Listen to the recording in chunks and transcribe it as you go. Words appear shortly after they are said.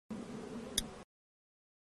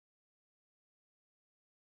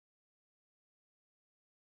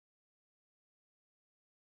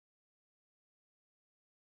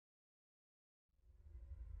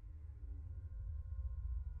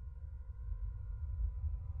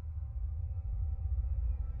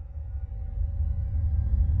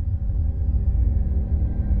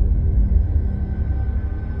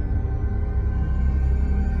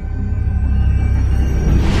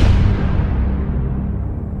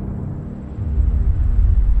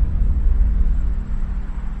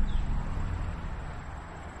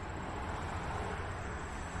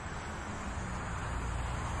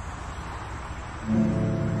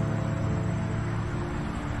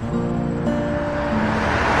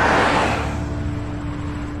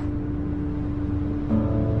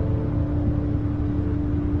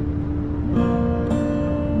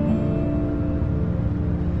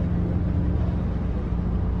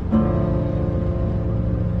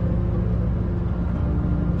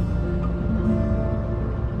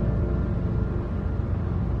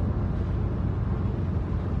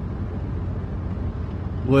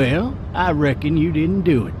Well, I reckon you didn't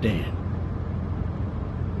do it then.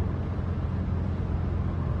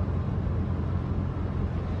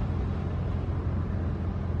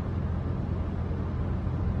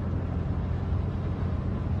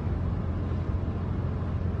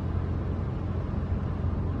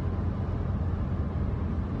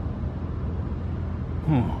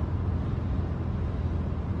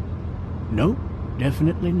 Nope,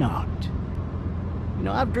 definitely not. You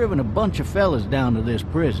know, I've driven a bunch of fellas down to this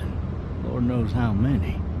prison. Lord knows how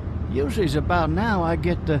many. Usually it's about now I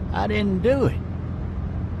get the, I didn't do it.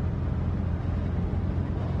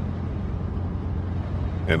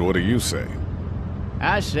 And what do you say?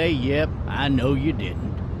 I say, yep, I know you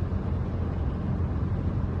didn't.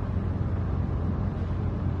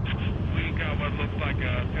 We got what looks like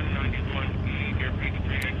a 1091E near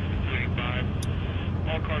Peachtree, exit 285.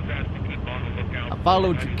 All cars asked to keep on the lookout. I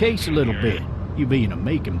followed your case a little bit, you being a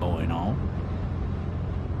Macon boy and all.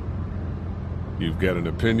 You've got an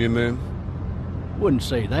opinion then? Wouldn't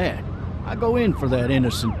say that. I go in for that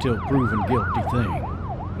innocent till proven guilty thing,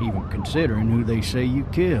 even considering who they say you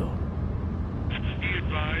killed.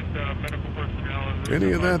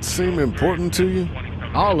 Any of that seem important to you?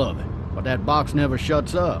 All of it, but that box never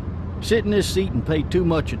shuts up. Sit in this seat and pay too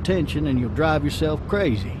much attention and you'll drive yourself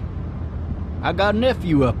crazy. I got a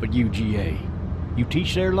nephew up at UGA. You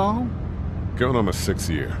teach there long? Going on my 6th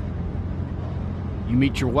year. You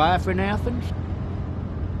meet your wife in Athens?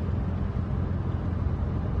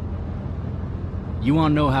 You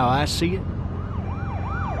want to know how I see it?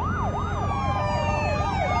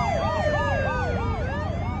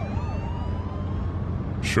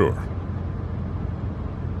 Sure.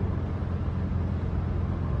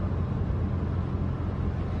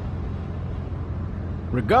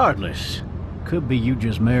 Regardless, could be you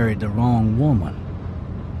just married the wrong woman.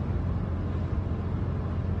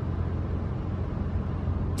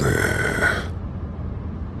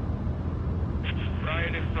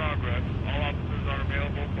 Riot in progress. All officers are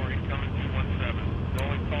available for incoming 217.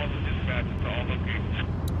 Rolling calls and dispatches to all locations.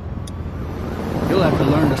 You'll have to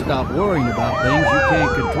learn to stop worrying about things you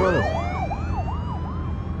can't control.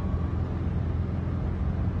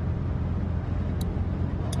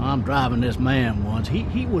 I'm driving this man once.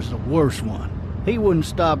 He was the worst one. He wouldn't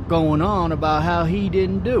stop going on about how he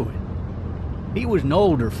didn't do it. He was an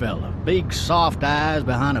older fella, big soft eyes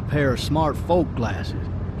behind a pair of smart folk glasses.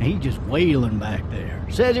 And he just wailing back there.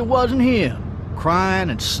 Says it wasn't him. Crying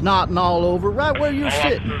and snotting all over right where you're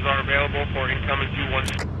sitting. All officers are available for incoming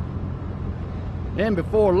 217. Then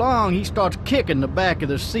before long, he starts kicking the back of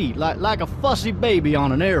the seat like a fussy baby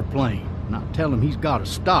on an airplane. And I tell him he's got to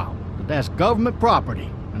stop, that that's government property,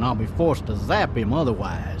 and I'll be forced to zap him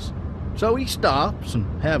otherwise. So he stops,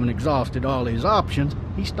 and having exhausted all his options,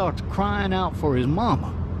 he starts crying out for his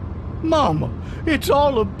mama. Mama, it's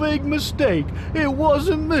all a big mistake. It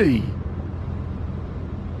wasn't me.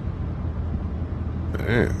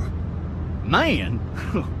 Man. Man?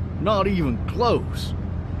 Not even close.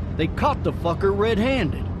 They caught the fucker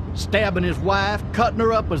red-handed, stabbing his wife, cutting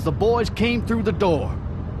her up as the boys came through the door.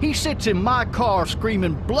 He sits in my car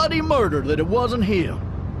screaming bloody murder that it wasn't him.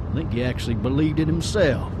 I think he actually believed it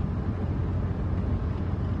himself.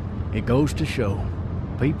 It goes to show,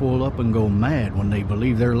 people will up and go mad when they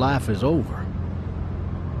believe their life is over.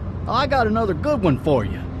 Oh, I got another good one for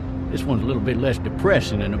you. This one's a little bit less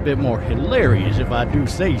depressing and a bit more hilarious if I do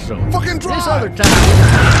say so. Fucking drive! This other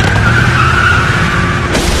time...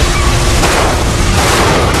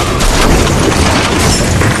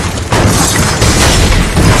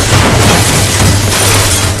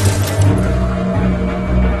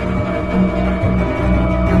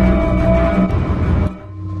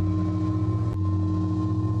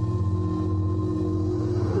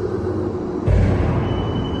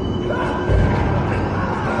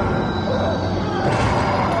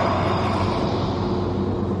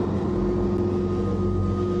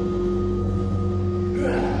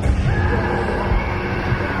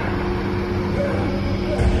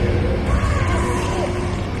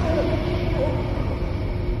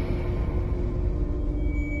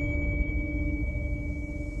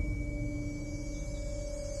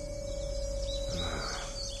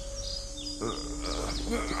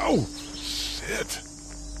 Oh, shit.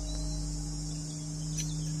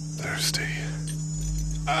 Thirsty.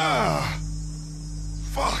 Ah!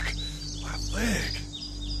 Fuck! My leg.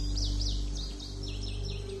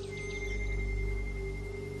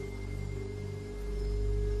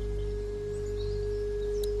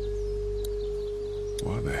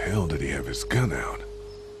 Why the hell did he have his gun out?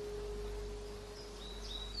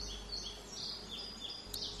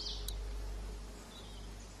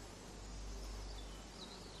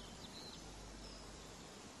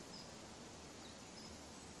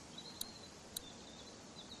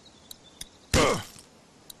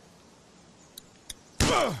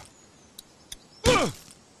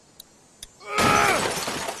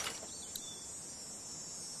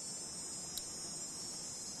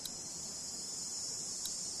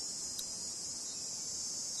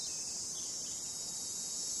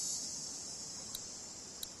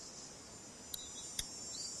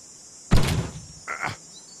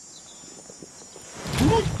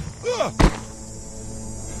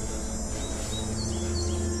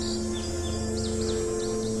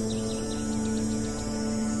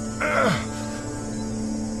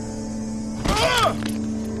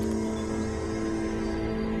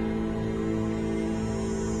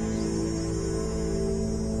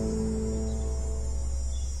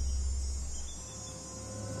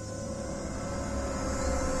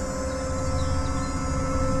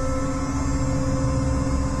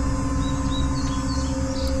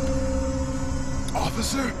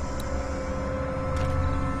 Officer?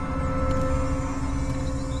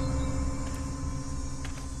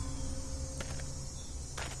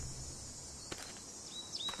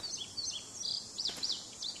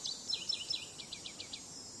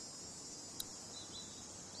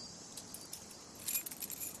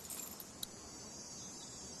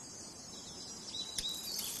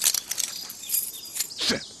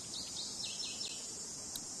 Shit.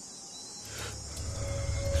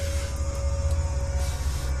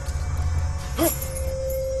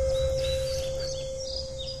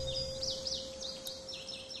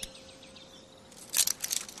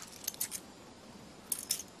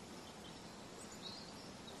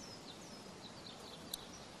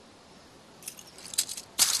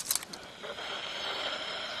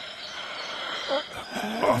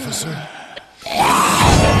 Officer?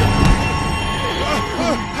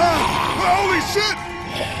 Holy shit!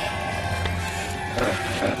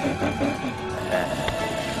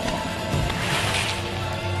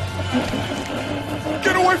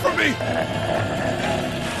 Get away from me!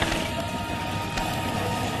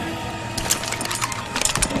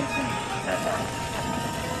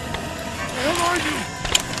 Where are you?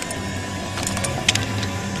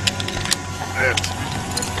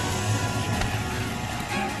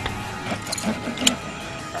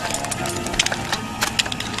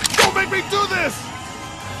 Don't make me do this!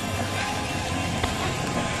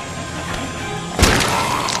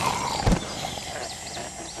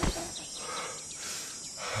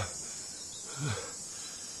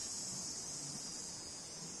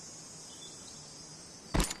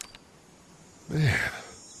 Man.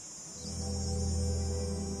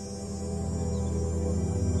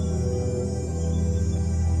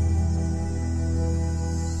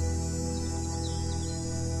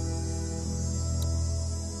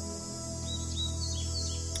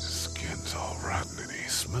 Skin's all rotten and he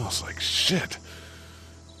smells like shit.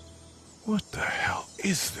 What the hell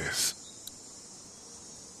is this?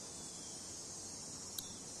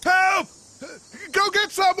 Help! Go get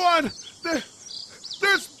someone!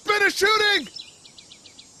 There's been a shooting!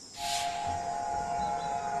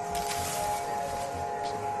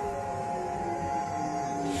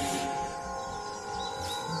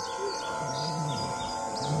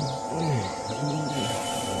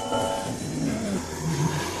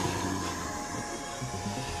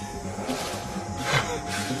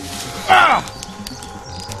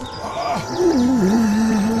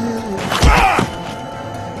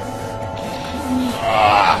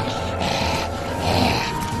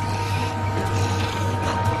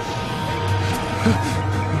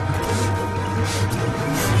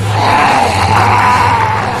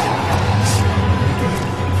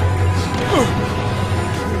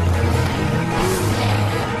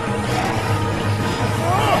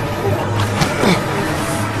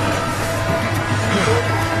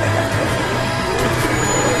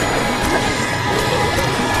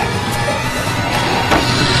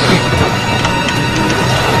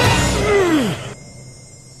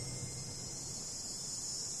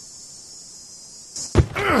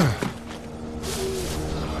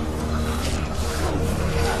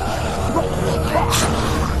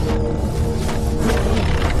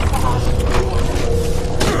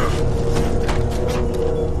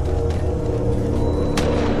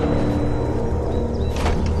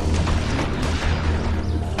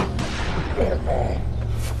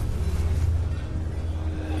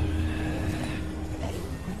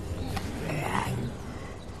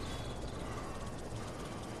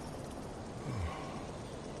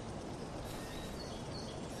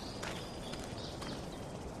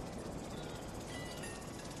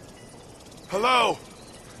 Hello?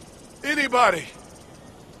 Anybody?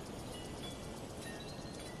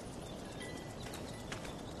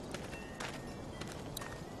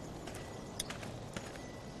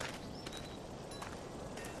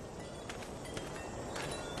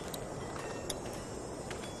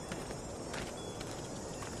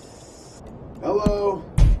 Hello?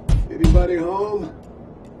 Anybody home?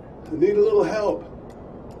 I need a little help.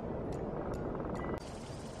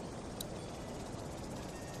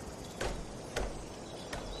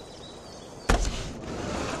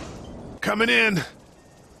 Coming in.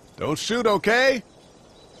 Don't shoot, okay?